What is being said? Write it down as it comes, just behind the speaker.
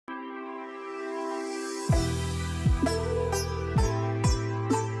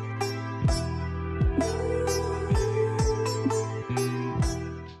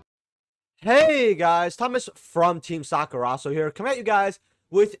Hey guys, Thomas from Team Sakuraso here, coming at you guys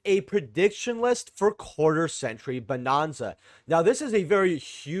with a prediction list for quarter century Bonanza. Now, this is a very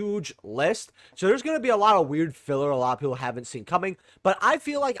huge list, so there's going to be a lot of weird filler a lot of people haven't seen coming, but I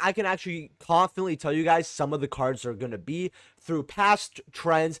feel like I can actually confidently tell you guys some of the cards are going to be through past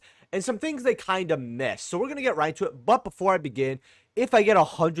trends and some things they kind of missed. So we're going to get right to it, but before I begin, if I get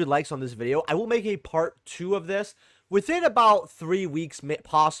 100 likes on this video, I will make a part 2 of this within about 3 weeks,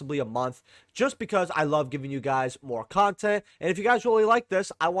 possibly a month, just because I love giving you guys more content. And if you guys really like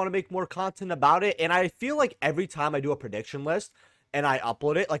this, I want to make more content about it. And I feel like every time I do a prediction list and I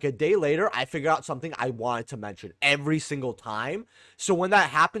upload it, like a day later, I figure out something I wanted to mention every single time. So when that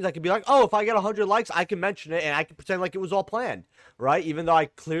happens, I can be like, oh, if I get 100 likes, I can mention it and I can pretend like it was all planned, right? Even though I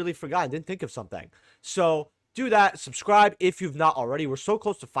clearly forgot and didn't think of something. So do that. Subscribe if you've not already. We're so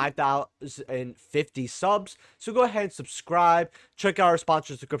close to 5,050 subs, so go ahead and subscribe. Check out our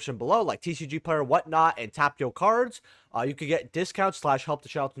sponsor description below, like TCG Player, Whatnot, and Tapio Cards. You can get discounts / help the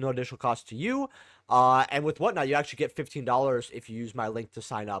channel to no additional cost to you. And with Whatnot, you actually get $15 if you use my link to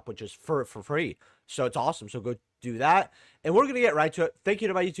sign up, which is for free. So it's awesome. So go do that. And we're going to get right to it. Thank you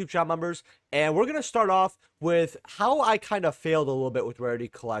to my YouTube channel members. And we're going to start off with how I kind of failed a little bit with Rarity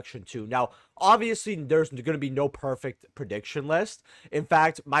Collection 2. Now, obviously, there's going to be no perfect prediction list. In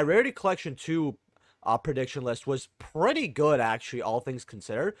fact, my Rarity Collection 2 prediction list was pretty good, actually, all things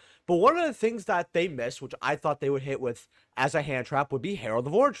considered. But one of the things that they missed, which I thought they would hit with as a hand trap, would be Herald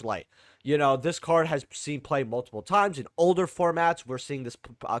of Orange Light. You know, this card has seen play multiple times in older formats. We're seeing this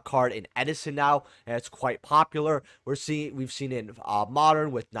card in Edison now, and it's quite popular. We've seen it in Modern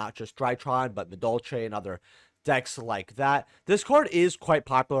with not just Drytron, but Medolce and other decks like that. This card is quite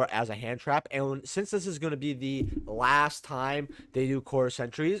popular as a hand trap, and since this is going to be the last time they do quarter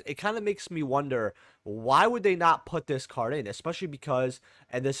centuries, it kind of makes me wonder, why would they not put this card in? Especially because,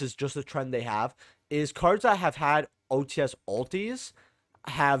 and this is just a trend they have, is cards that have had OTS ultis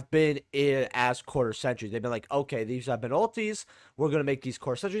have been in as quarter centuries. They've been like, okay, these have been ultis, we're going to make these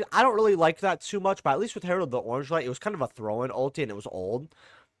quarter centuries. I don't really like that too much, but at least with Herald of the Orange Light, it was kind of a throw-in ulti, and it was old,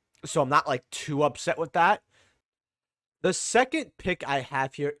 so I'm not like too upset with that. The second pick I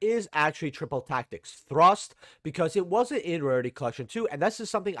have here is actually Triple Tactics Thrust, because it wasn't in Rarity Collection 2, and this is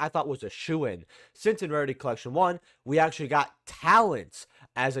something I thought was a shoo-in. Since in Rarity Collection 1, we actually got Talents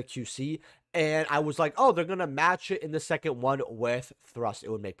as a QC, and I was like, oh, they're going to match it in the second one with Thrust. It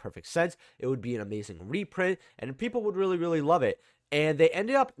would make perfect sense. It would be an amazing reprint, and people would really, really love it. And they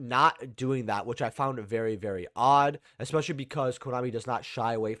ended up not doing that, which I found very, very odd, especially because Konami does not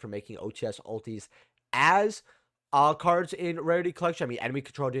shy away from making OTS ultis as cards in Rarity Collection. I mean, Enemy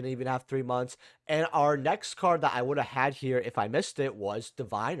Control didn't even have 3 months. And our next card that I would have had here if I missed it was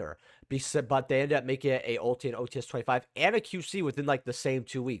Diviner. But they ended up making it a ulti and OTS 25 and a QC within like the same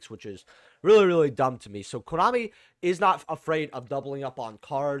 2 weeks, which is really, really dumb to me. So Konami is not afraid of doubling up on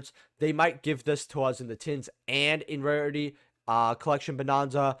cards. They might give this to us in the tins and in Rarity Collection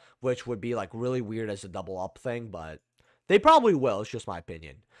Bonanza, which would be like really weird as a double up thing, but they probably will. It's just my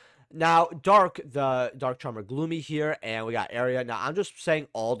opinion. Now, the Dark Charmer Gloomy here, and we got Area. Now, I'm just saying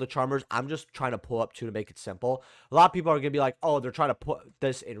all the Charmers. I'm just trying to pull up 2 to make it simple. A lot of people are going to be like, oh, they're trying to put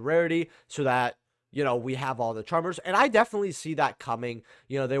this in Rarity so that, you know, we have all the Charmers. And I definitely see that coming.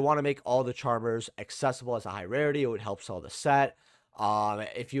 You know, they want to make all the Charmers accessible as a high rarity. It would help sell the set.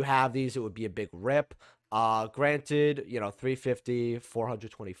 If you have these, it would be a big rip. Granted, you know, 350,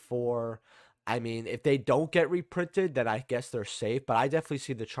 424. I mean, if they don't get reprinted, then I guess they're safe. But I definitely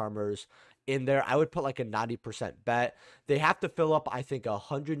see the Charmers in there. I would put like a 90% bet. They have to fill up, I think,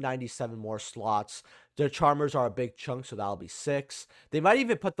 197 more slots. Their Charmers are a big chunk, so that'll be 6. They might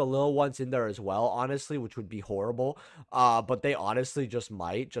even put the little ones in there as well, honestly, which would be horrible. But they honestly just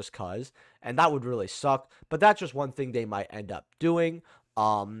might, just cause. And that would really suck. But that's just one thing they might end up doing.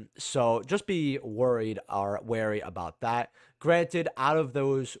 So just be worried or wary about that. Granted, out of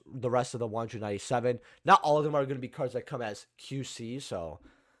those, the rest of the 197, not all of them are going to be cards that come as QC, so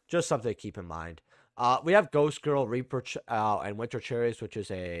just something to keep in mind. We have Ghost Girl, Reaper, and Winter Cherries, which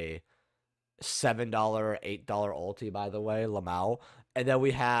is a $7, $8 ulti, by the way, Lamau. And then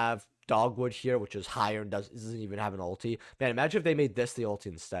we have Dogwood here, which is higher and doesn't even have an ulti. Man, imagine if they made this the ulti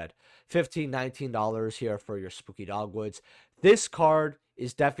instead. $15, $19 here for your Spooky Dogwoods. This card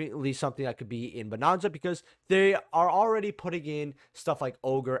is definitely something that could be in Bonanza because they are already putting in stuff like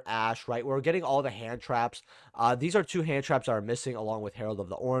Ogre, Ash, right? We're getting all the hand traps. These are 2 hand traps that are missing along with Herald of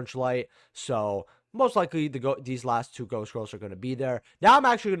the Orange Light. So most likely these last 2 Ghost Girls are going to be there. Now I'm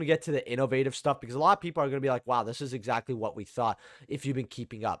actually going to get to the innovative stuff because a lot of people are going to be like, wow, this is exactly what we thought if you've been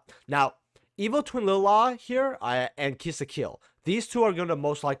keeping up. Now, Evil Twin Lila here and Kiss a Kill. These two are going to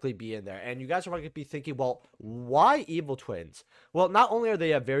most likely be in there. And you guys are going to be thinking, well, why Evil Twins? Well, not only are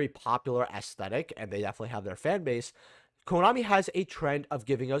they a very popular aesthetic, and they definitely have their fan base, Konami has a trend of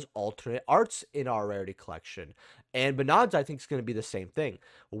giving us alternate arts in our rarity collection. And Bonanza, I think, is going to be the same thing.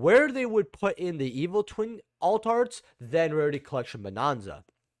 Where they would put in the Evil Twin alt arts, then rarity collection Bonanza.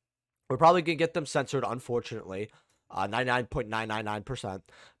 We're probably going to get them censored, unfortunately. 99.999%.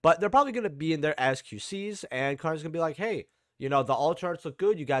 But they're probably going to be in there as QCs, and Konami's going to be like, hey, you know, the alternate arts look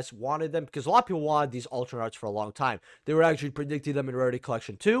good. You guys wanted them, because a lot of people wanted these alternate arts for a long time. They were actually predicting them in Rarity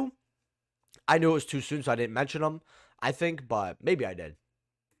Collection 2. I knew it was too soon, so I didn't mention them, I think, but maybe I did.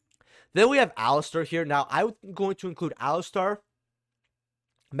 Then we have Alistar here. Now, I'm going to include Alistar,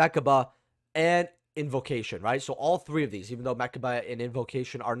 Mechaba, and Invocation, right? So all three of these, even though Mechaba and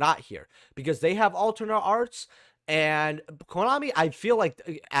Invocation are not here, because they have alternate arts, and Konami, I feel like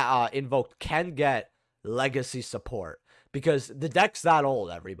Invoked can get legacy support. Because the deck's that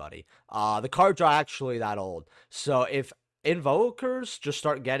old, everybody. The cards are actually that old. So if Invokers just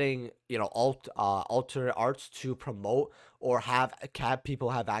start getting, you know, alternate arts to promote or have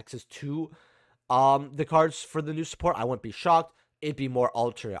people have access to the cards for the new support, I wouldn't be shocked. It'd be more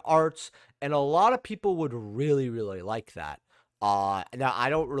alternate arts, and a lot of people would really, really like that. Now, I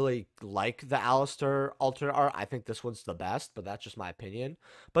don't really like the Alistar alternate art. I think this one's the best, but that's just my opinion.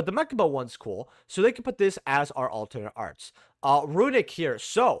 But the Mechaba one's cool, so they can put this as our alternate arts. Runic here.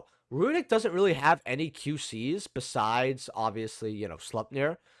 So, Runic doesn't really have any QCs besides, obviously, you know,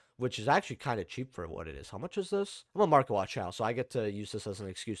 Sleipnir, which is actually kind of cheap for what it is. How much is this? I'm a Market Watch channel, so I get to use this as an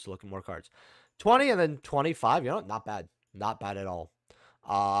excuse to look at more cards. 20 and then 25, you know, not bad. Not bad at all.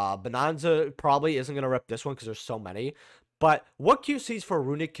 Bonanza probably isn't going to rip this one because there's so many. But what QCs for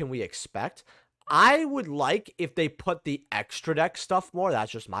Runic can we expect? I would like if they put the extra deck stuff more.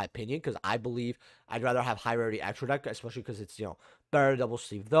 That's just my opinion, because I believe I'd rather have high rarity extra deck, especially because it's, you know, better to double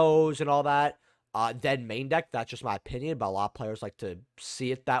sleeve those and all that. Than main deck. That's just my opinion, but a lot of players like to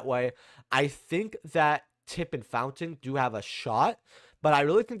see it that way. I think that Tip and Fountain do have a shot, but I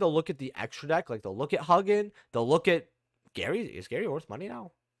really think they'll look at the extra deck. Like, they'll look at Huggin, they'll look at Gary. Is Gary worth money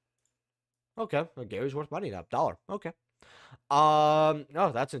now? Okay, well, Gary's worth money now. $1. Okay. Oh,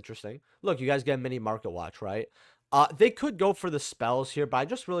 that's interesting. Look, you guys get a mini Market Watch, right? They could go for the spells here, but I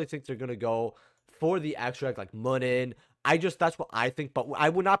just really think they're gonna go for the extra deck, like Munin. That's what I think, but I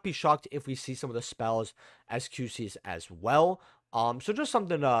would not be shocked if we see some of the spells as QCs as well. So just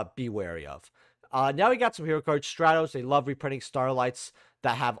something to be wary of. Now we got some hero cards. Stratos, they love reprinting Starlights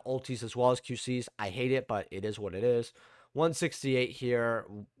that have ultis as well as QCs. I hate it, but it is what it is. 168 here.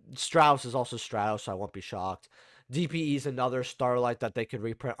 Stratos is also Stratos, so I won't be shocked. DPE is another Starlight that they could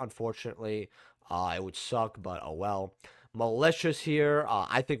reprint, unfortunately. It would suck, but oh well. Malicious here,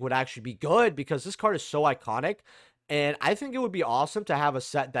 I think would actually be good because this card is so iconic. And I think it would be awesome to have a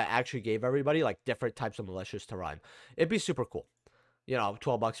set that actually gave everybody, like, different types of Malicious to run. It'd be super cool. You know,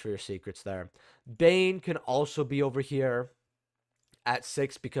 12 bucks for your secrets there. Bane can also be over here at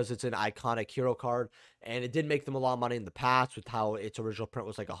 6 because it's an iconic hero card, and it did make them a lot of money in the past with how its original print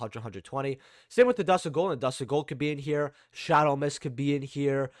was like 100, 120. Same with the Dust of Gold, and Dust of Gold could be in here. Shadow Mist could be in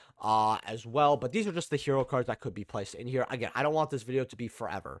here as well, but these are just the hero cards that could be placed in here. Again, I don't want this video to be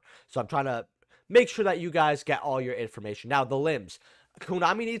forever, so I'm trying to make sure that you guys get all your information. Now, the limbs.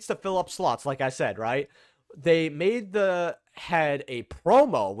 Konami needs to fill up slots, like I said, right? They made the head a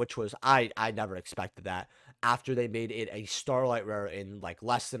promo, which was, I never expected that, after they made it a Starlight Rare in, like,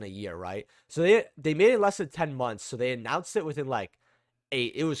 less than a year, right? So they made it less than 10 months, so they announced it within, like,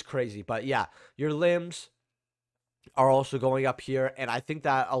 8. It was crazy, but yeah, your limbs are also going up here, and I think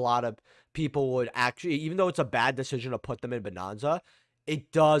that a lot of people would actually, even though it's a bad decision to put them in Bonanza,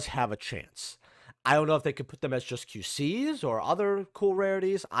 it does have a chance. I don't know if they could put them as just QCs or other cool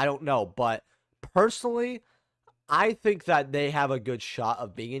rarities. I don't know, but personally, I think that they have a good shot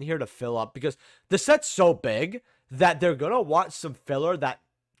of being in here to fill up, because the set's so big that they're going to want some filler that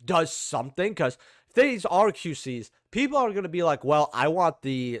does something, because if these are QCs, people are going to be like, well, I want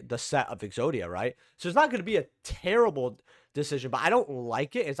the set of Exodia, right? So it's not going to be a terrible decision, but I don't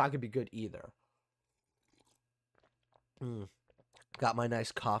like it. It's not going to be good either. Got my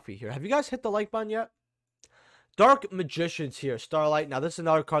nice coffee here. Have you guys hit the like button yet? Dark Magicians here. Starlight. Now, this is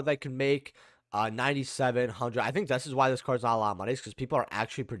another card that I can make. 9,700. I think this is why this card's not a lot of money, because people are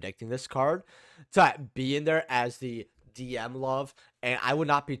actually predicting this card to be in there as the DM love, and I would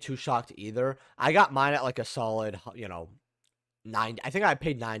not be too shocked either. I got mine at like a solid, you know, 90. I think I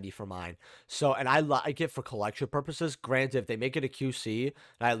paid 90 for mine. So, and I like it for collection purposes. Granted, if they make it a QC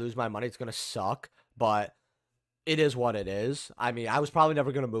and I lose my money, it's gonna suck. But it is what it is. I mean, I was probably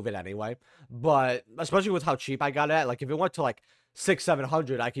never gonna move it anyway, but especially with how cheap I got it at, like if it went to like 600,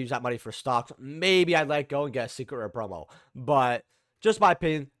 700, I could use that money for stocks. Maybe I'd let go and get a secret rare promo. But just my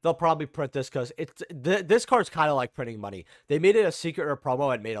opinion, they'll probably print this because this card's kind of like printing money. They made it a secret rare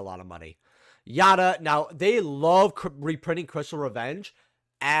promo and made a lot of money. Yada. Now they love reprinting Crystal Revenge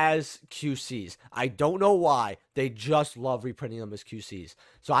as QCs. I don't know why. They just love reprinting them as QCs.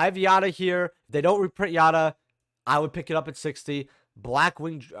 So I have Yada here. If they don't reprint Yada, I would pick it up at 60.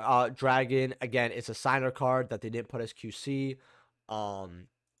 Blackwing Dragon, again, it's a signer card that they didn't put as QC.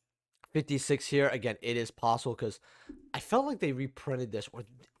 56 here. Again, it is possible because I felt like they reprinted this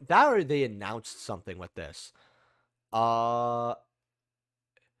or they announced something with this.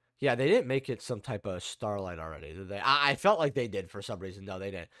 Yeah, they didn't make it some type of Starlight already, did they? I felt like they did for some reason. No, they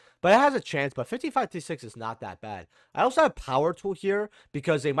didn't. But it has a chance, but 55-6 is not that bad. I also have Power Tool here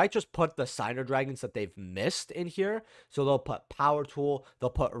because they might just put the Signer Dragons that they've missed in here. So they'll put Power Tool, they'll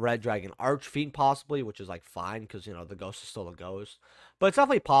put Red Dragon Archfiend possibly, which is like fine because, you know, the ghost is still a ghost. But it's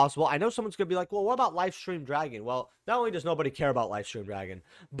definitely possible. I know someone's going to be like, well, what about Livestream Dragon? Well, not only does nobody care about Livestream Dragon,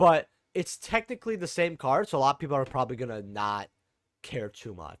 but it's technically the same card, so a lot of people are probably going to not care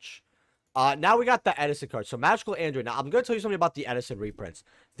too much. Now we got the Edison card. So Magical Android. Now I'm going to tell you something about the Edison reprints.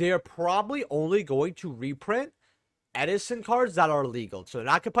 They are probably only going to reprint Edison cards that are legal. So they're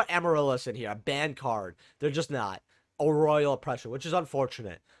not going to put Amaryllis in here, a banned card. They're just not. A Royal Oppression, which is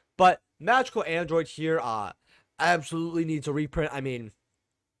unfortunate. But Magical Android here absolutely needs a reprint. I mean,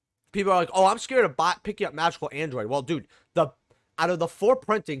 people are like, oh, I'm scared of picking up Magical Android. Well, dude, out of the 4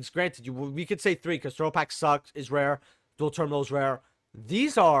 printings, granted, we could say 3 because Throw Pack sucks, is rare. Dual Terminal is rare.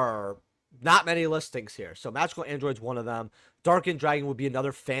 These are not many listings here. So Magical Android's one of them. Darkened Dragon would be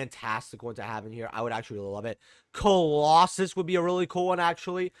another fantastic one to have in here. I would actually love it. Colossus would be a really cool one,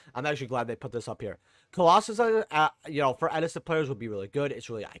 actually. I'm actually glad they put this up here. Colossus, you know, for Edison players would be really good. It's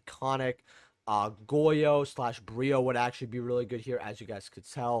really iconic. Goyo / Brio would actually be really good here, as you guys could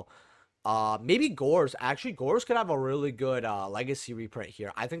tell. Maybe Gores. Actually, Gores could have a really good legacy reprint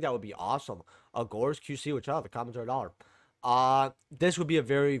here. I think that would be awesome. A Gores QC, which the comments are $1. This would be a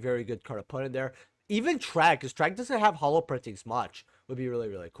very, very good card to put in there. Even Trag, because Trag doesn't have hollow printings much, would be really,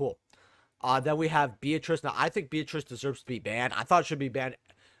 really cool. Then we have Beatrice. Now, I think Beatrice deserves to be banned. I thought it should be banned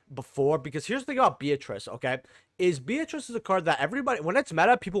before, because here's the thing about Beatrice, okay? Beatrice is a card that everybody, when it's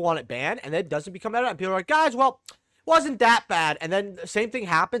meta, people want it banned, and then it doesn't become meta, and people are like, guys, well, wasn't that bad. And then the same thing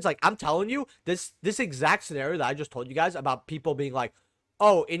happens. Like, I'm telling you, this exact scenario that I just told you guys about people being like,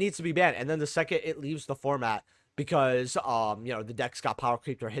 oh, it needs to be banned. And then the second it leaves the format, because you know, the decks got power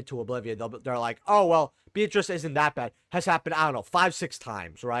creeped or hit to oblivion, they're like, oh, well, Beatrice isn't that bad. Has happened, I don't know, 5-6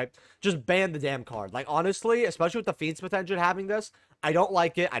 times, right? Just ban the damn card. Like, honestly, especially with the Fiend's Potential having this, I don't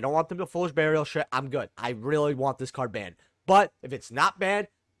like it. I don't want them to Foolish Burial shit. I'm good. I really want this card banned. But if it's not banned,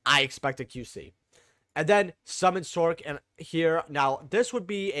 I expect a QC. And then Summon Sork and here. Now, this would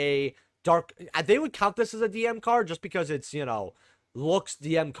be a dark... They would count this as a DM card just because it's, you know, looks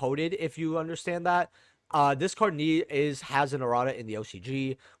DM coded, if you understand that. This card has an errata in the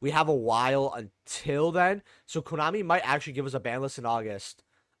OCG. We have a while until then. So Konami might actually give us a ban list in August.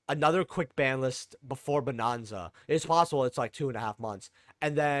 Another quick ban list before Bonanza. It's possible it's like 2.5 months.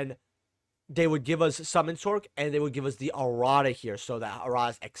 And then they would give us Summon Sork, and they would give us the errata here, so that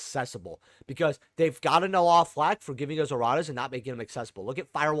errata is accessible. Because they've gotten a lot of flack for giving us erratas and not making them accessible. Look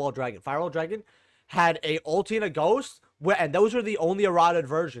at Firewall Dragon. Firewall Dragon had a ulti and a ghost, and those are the only errata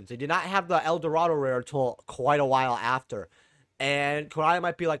versions. They did not have the El Dorado rare until quite a while after. And Konami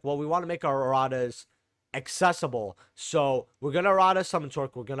might be like, well, we want to make our erratas accessible, so we're gonna errata Summon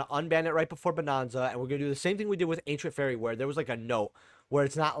Sork, we're gonna unban it right before Bonanza, and we're gonna do the same thing we did with Ancient Fairy, where there was like a note where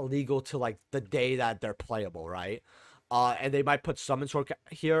it's not legal to like the day that they're playable, right? And they might put Summon Sork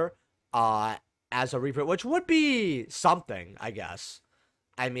here as a reprint, which would be something, I guess.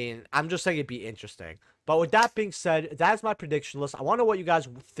 I mean, I'm just saying it'd be interesting. But with that being said, that's my prediction list. I want to know what you guys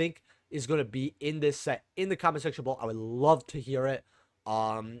think is going to be in this set in the comment section below. I would love to hear it.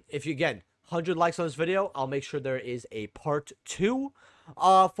 If you, again, 100 likes on this video, I'll make sure there is a part 2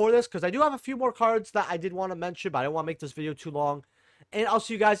 for this, because I do have a few more cards that I did want to mention, but I don't want to make this video too long. And I'll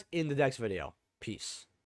see you guys in the next video. Peace.